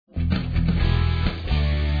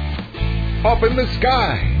up in the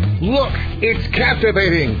sky. Look, it's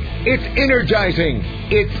captivating. It's energizing.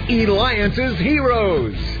 It's Eliance's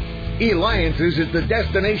Heroes. Eliance's is the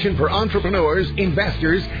destination for entrepreneurs,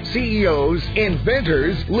 investors, CEOs,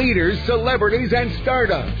 inventors, leaders, celebrities, and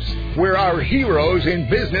startups, where our heroes in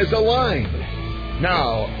business align.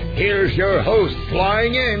 Now, here's your host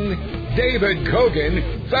flying in, David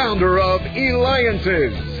Kogan, founder of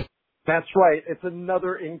Eliance's. That's right. It's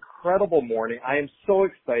another incredible morning. I am so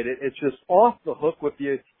excited. It's just off the hook with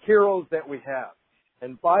the heroes that we have.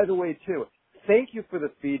 And by the way, too, thank you for the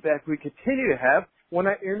feedback we continue to have when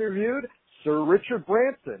I interviewed Sir Richard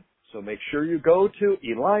Branson. So make sure you go to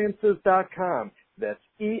Eliances.com. That's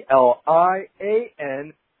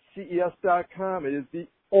ELIANCES.com. It is the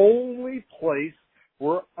only place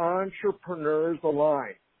where entrepreneurs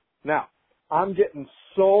align. Now, I'm getting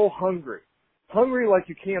so hungry like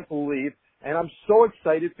you can't believe, and I'm so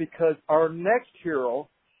excited because our next hero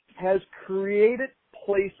has created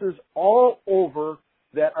places all over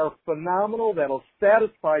that are phenomenal, that'll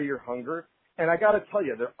satisfy your hunger, and I gotta tell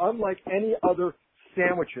you, they're unlike any other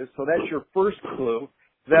sandwiches, so that's your first clue,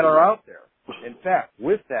 that are out there. In fact,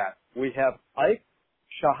 with that, we have Ike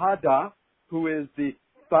Shahada, who is the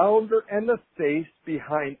founder and the face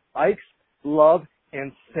behind Ike's Love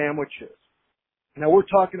and Sandwiches. Now, we're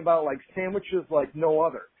talking about like sandwiches like no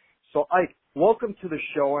other. So, Ike, welcome to the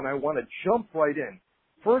show, and I want to jump right in.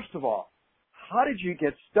 First of all, how did you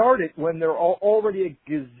get started when there are already a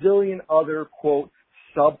gazillion other, quote,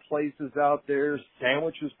 sub places out there,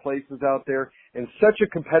 sandwiches places out there, in such a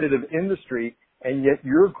competitive industry, and yet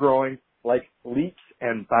you're growing like leaps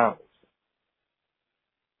and bounds?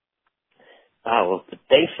 Oh, well,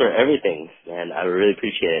 thanks for everything, man. I really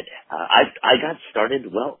appreciate it. I got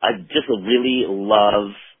started, well, I just really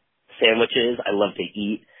love sandwiches. I love to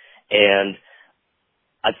eat, and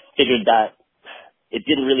I figured that it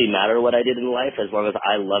didn't really matter what I did in life as long as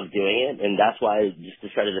I loved doing it, and that's why I just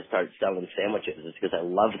decided to start selling sandwiches. It's because I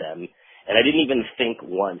love them, and I didn't even think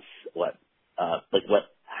once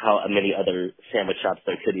how many other sandwich shops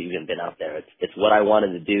there could have even been out there. It's what I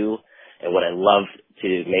wanted to do and what I love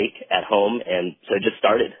to make at home, and so I just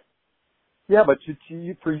started. Yeah, but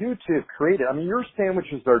for you to have created, I mean, your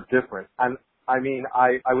sandwiches are different. I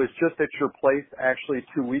was just at your place actually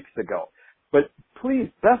 2 weeks ago. But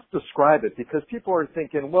please, best describe it, because people are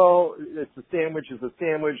thinking, well, it's a sandwich,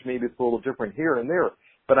 maybe it's a little different here and there.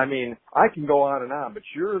 But I mean, I can go on and on, but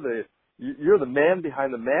you're the man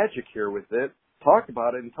behind the magic here with it. Talk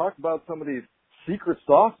about it, and talk about some of these secret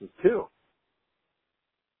sauces too.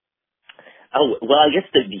 Oh, well, I guess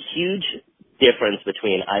the huge difference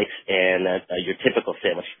between Ike's and your typical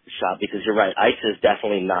sandwich shop, because you're right, Ike's is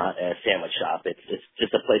definitely not a sandwich shop. It's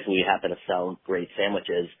just a place where we happen to sell great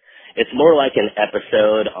sandwiches. It's more like an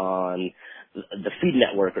episode on the Food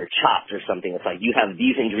Network or Chopped or something. It's like you have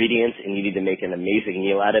these ingredients and you need to make an amazing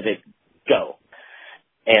meal out of it. Go.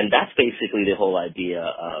 And that's basically the whole idea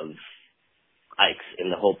of Ike's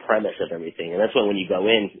and the whole premise of everything. And that's why when you go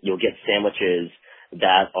in, you'll get sandwiches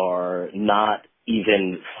that are not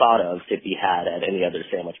even thought of to be had at any other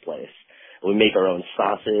sandwich place. We make our own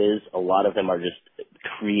sauces. A lot of them are just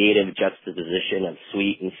creative juxtaposition of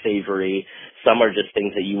sweet and savory. Some are just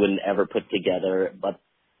things that you wouldn't ever put together, but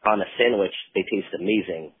on a sandwich, they taste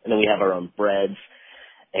amazing. And then we have our own breads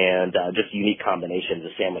and just unique combinations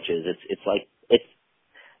of sandwiches. It's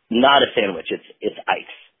not a sandwich. It's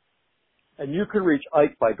Ike's. And you can reach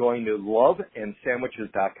Ike by going to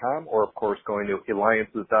loveandsandwiches.com, or, of course, going to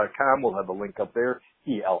Eliances.com. We'll have a link up there,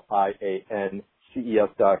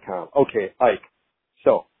 ELIANCES.com. Okay, Ike,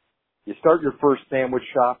 so you start your first sandwich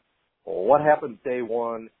shop. Well, what happens day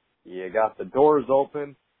one? You got the doors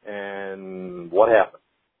open, and what happened?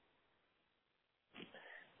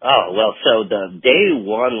 Oh, well, so the day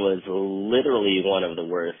one was literally one of the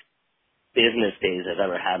worst business days I've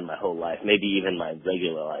ever had in my whole life, maybe even my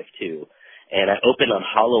regular life, too. And I opened on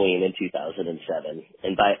Halloween in 2007.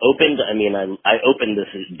 And by opened, I mean I opened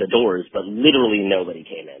the doors, but literally nobody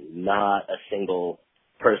came in. Not a single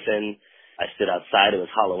person. I stood outside. It was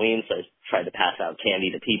Halloween, so I tried to pass out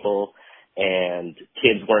candy to people. And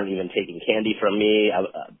kids weren't even taking candy from me.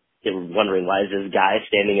 They were wondering, why is this guy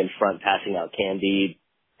standing in front passing out candy?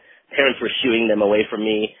 Parents were shooing them away from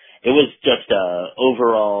me. It was just a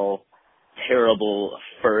overall terrible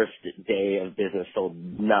first day of business. Sold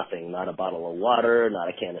nothing, not a bottle of water, not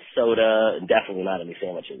a can of soda, and definitely not any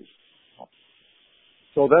sandwiches.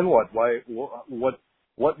 So then what?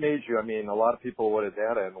 What made you? I mean, a lot of people would have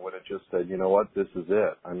that and would have just said, you know what, this is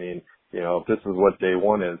it. I mean, if this is what day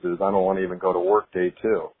one is I don't want to even go to work day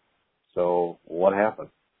two. So what happened?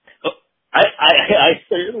 I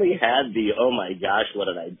certainly had the, oh my gosh, what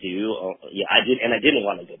did I do? Oh, yeah, I did, and I didn't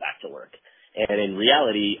want to go back to work. And in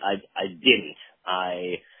reality, I didn't.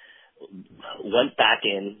 I went back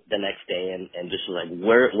in the next day and just was like,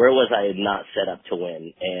 where was I not set up to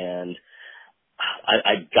win? And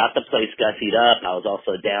I got the place gussied up. I was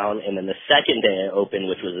also down. And then the second day I opened,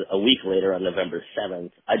 which was a week later on November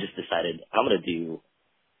 7th, I just decided I'm going to do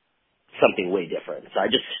something way different. So I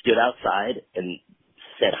just stood outside and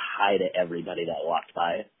said hi to everybody that walked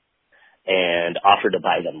by and offered to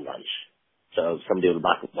buy them lunch. So somebody would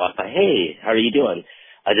walk by, hey, how are you doing?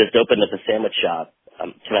 I just opened up a sandwich shop.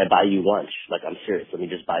 Can I buy you lunch? Like, I'm serious. Let me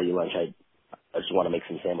just buy you lunch. I just want to make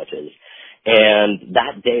some sandwiches. And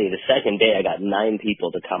that day, the second day, I got 9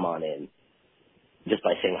 people to come on in just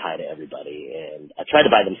by saying hi to everybody. And I tried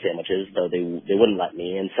to buy them sandwiches, though they wouldn't let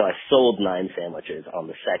me. And so I sold 9 sandwiches on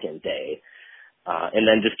the second day. And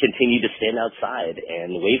then just continued to stand outside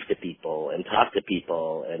and wave to people and talk to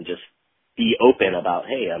people and just be open about,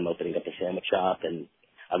 hey, I'm opening up a sandwich shop and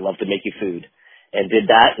I'd love to make you food. And did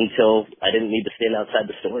that until I didn't need to stand outside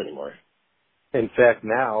the store anymore. In fact,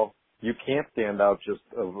 now you can't stand out just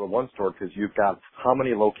of one store because you've got how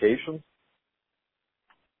many locations?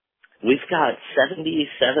 We've got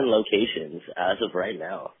 77 locations as of right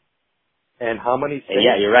now. And how many states? And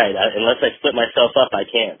yeah, you're right. Unless I split myself up, I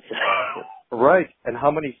can't. Right. And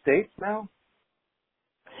how many states now?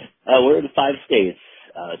 We're in 5 states.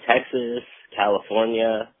 Texas,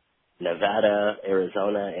 California, Nevada,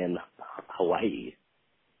 Arizona, and Hawaii.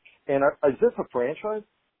 And is this a franchise?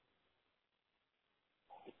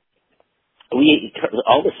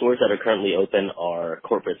 All the stores that are currently open are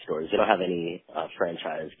corporate stores. We don't have any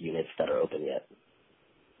franchise units that are open yet.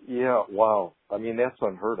 Yeah, wow. I mean, that's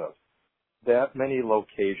unheard of. That many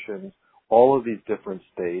locations, all of these different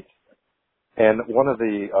states. And one of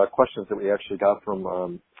the questions that we actually got from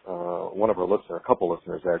one of our listeners, a couple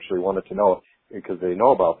listeners actually wanted to know, because they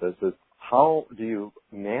know about this, is how do you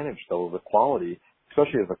manage, though, the quality,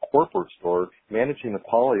 especially as a corporate store, managing the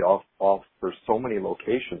quality off for so many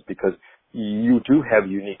locations, because you do have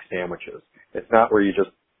unique sandwiches. It's not where you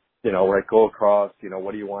just, like go across,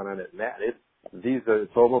 what do you want on it and that.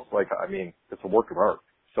 It's almost like, I mean, it's a work of art.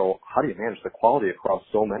 So how do you manage the quality across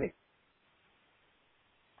so many?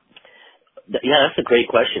 Yeah, that's a great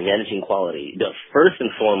question, managing quality. First and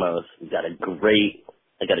foremost, I got a great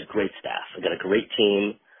staff. I got a great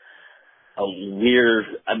team. They're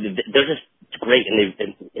just great,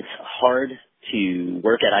 and it's hard to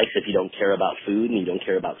work at ICE if you don't care about food and you don't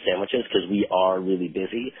care about sandwiches, because we are really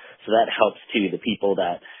busy. So that helps too. The people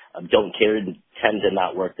that don't care tend to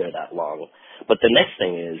not work there that long. But the next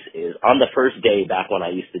thing is on the first day back when I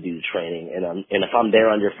used to do the training, and if I'm there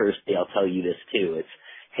on your first day, I'll tell you this too. It's,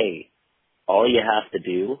 hey, all you have to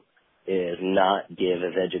do is not give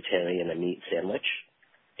a vegetarian a meat sandwich,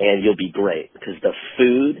 and you'll be great, because the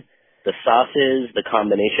food, the sauces, the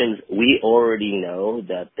combinations, we already know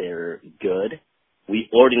that they're good. We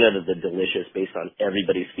already know that they're delicious based on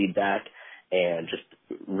everybody's feedback and just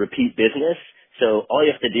repeat business. So all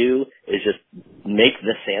you have to do is just make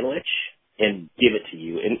the sandwich and give it to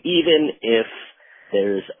you. And even if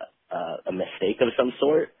there's a mistake of some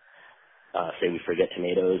sort, say we forget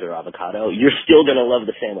tomatoes or avocado, you're still going to love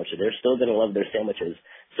the sandwich. They're still going to love their sandwiches.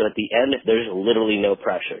 So at the end, there's literally no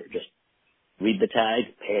pressure. Just read the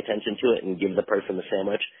tag, pay attention to it, and give the person the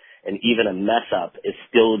sandwich. And even a mess up is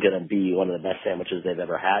still going to be one of the best sandwiches they've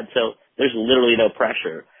ever had. So there's literally no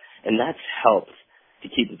pressure. And that's helped to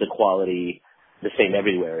keep the quality the same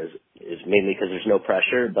everywhere, is mainly because there's no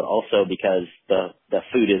pressure, but also because the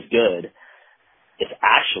food is good. It's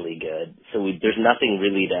actually good. So there's nothing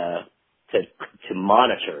really to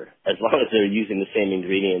monitor, as long as they're using the same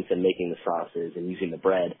ingredients and making the sauces and using the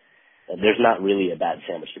bread. There's not really a bad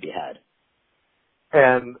sandwich to be had.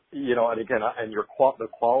 And, and again, and the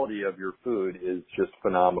quality of your food is just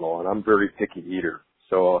phenomenal. And I'm a very picky eater.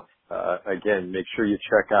 So, again, make sure you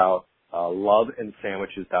check out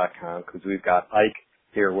loveandsandwiches.com, because we've got Ike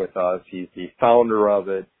here with us. He's the founder of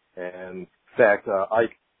it. And in fact,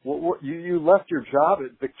 Ike, you left your job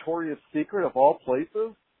at Victoria's Secret of all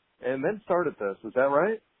places and then started this. Is that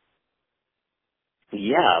right?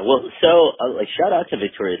 Yeah. Well, so shout out to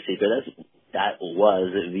Victoria's Secret. That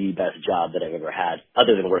was the best job that I've ever had,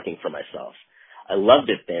 other than working for myself. I loved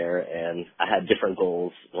it there, and I had different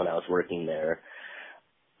goals when I was working there,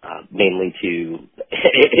 mainly to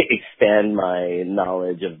expand my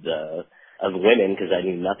knowledge of women, because I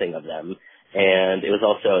knew nothing of them. And it was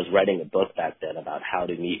also, I was writing a book back then about how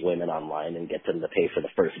to meet women online and get them to pay for the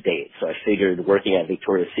first date. So I figured working at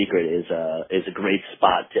Victoria's Secret is a great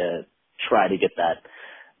spot to try to get that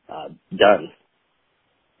done.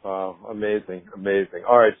 Amazing, amazing.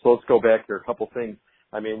 All right, so let's go back here. A couple things.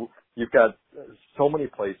 I mean, you've got so many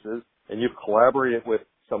places, and you've collaborated with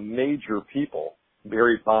some major people.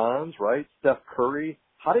 Barry Bonds, right? Steph Curry.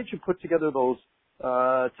 How did you put together those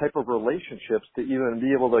type of relationships to even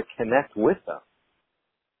be able to connect with them?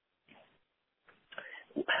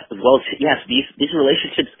 Well, yes, these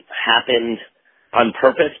relationships happened on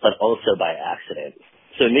purpose, but also by accident.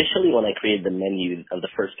 So initially, when I created the menu of the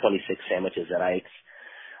first 26 sandwiches at Ike's,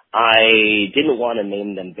 I didn't want to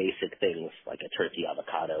name them basic things like a turkey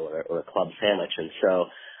avocado or a club sandwich, and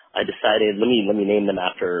so I decided let me name them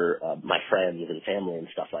after my friends and family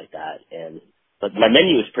and stuff like that. But my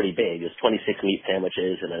menu was pretty big. It was 26 meat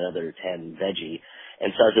sandwiches and another 10 veggie.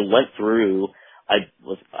 And so as it went through, I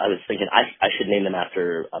was thinking I should name them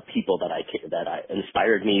after people that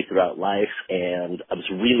inspired me throughout life, and I was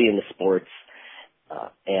really into sports.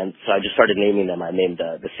 And so I just started naming them. I named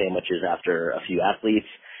the sandwiches after a few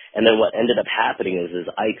athletes. And then what ended up happening is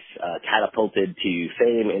Ike's catapulted to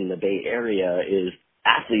fame in the Bay Area is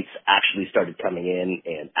athletes actually started coming in,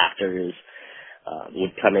 and actors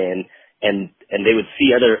would come in, and they would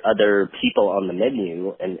see other people on the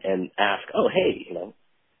menu and ask, oh, hey,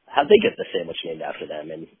 how'd they get the sandwich named after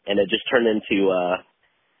them? And it just turned into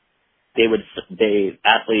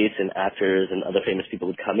athletes and actors and other famous people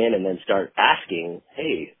would come in and then start asking,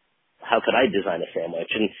 hey, how could I design a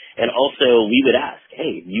sandwich? And also we would ask,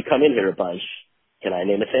 hey, you come in here a bunch, can I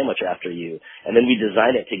name a sandwich after you? And then we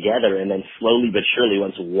design it together, and then slowly but surely,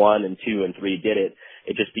 once 1 and 2 and 3 did it,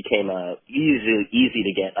 it just became easy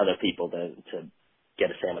to get other people to get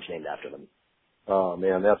a sandwich named after them. Oh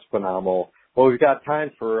man, that's phenomenal. Well, we've got time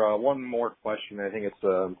for one more question. I think it's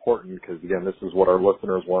important because, again, this is what our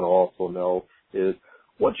listeners want to also know is,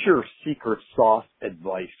 what's your secret sauce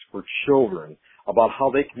advice for children about how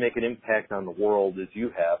they can make an impact on the world as you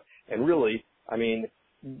have? And really, I mean,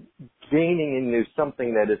 gaining into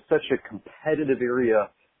something that is such a competitive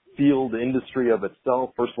field industry of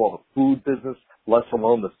itself. First of all, the food business, let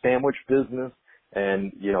alone the sandwich business,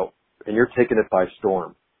 and you're taking it by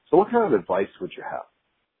storm. So what kind of advice would you have?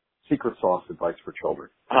 Secret sauce advice for children.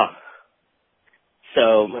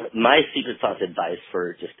 So my secret sauce advice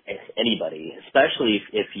for just anybody, especially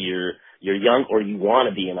if you're young or you want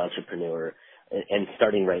to be an entrepreneur and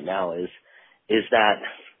starting right now, is that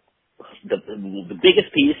the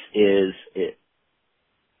biggest piece is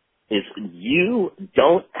you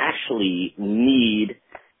don't actually need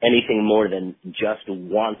anything more than just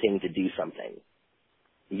wanting to do something.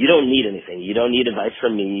 You don't need anything. You don't need advice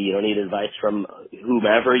from me. You don't need advice from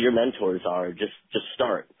whomever your mentors are. Just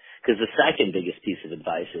start. Because the second biggest piece of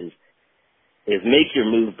advice is make your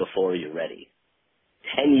move before you're ready.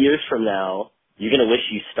 10 years from now, you're going to wish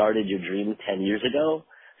you started your dream 10 years ago.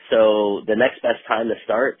 So the next best time to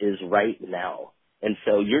start is right now. And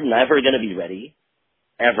so you're never going to be ready,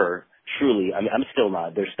 ever, truly. I mean, I'm still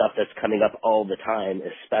not. There's stuff that's coming up all the time,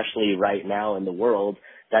 especially right now in the world,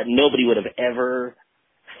 that nobody would have ever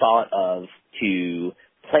thought of to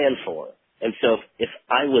plan for. And so if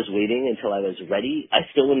I was waiting until I was ready, I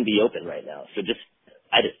still wouldn't be open right now. So just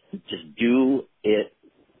do it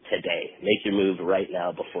today. Make your move right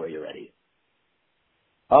now before you're ready.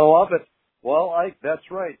 I love it. Well, Ike, that's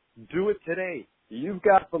right. Do it today. You've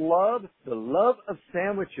got the love of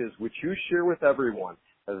sandwiches, which you share with everyone.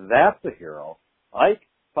 That's the hero. Ike,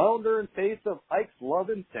 founder and face of Ike's Love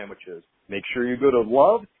and Sandwiches. Make sure you go to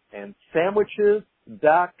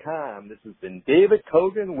loveandsandwiches.com. This has been David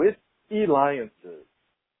Kogan with Eliances.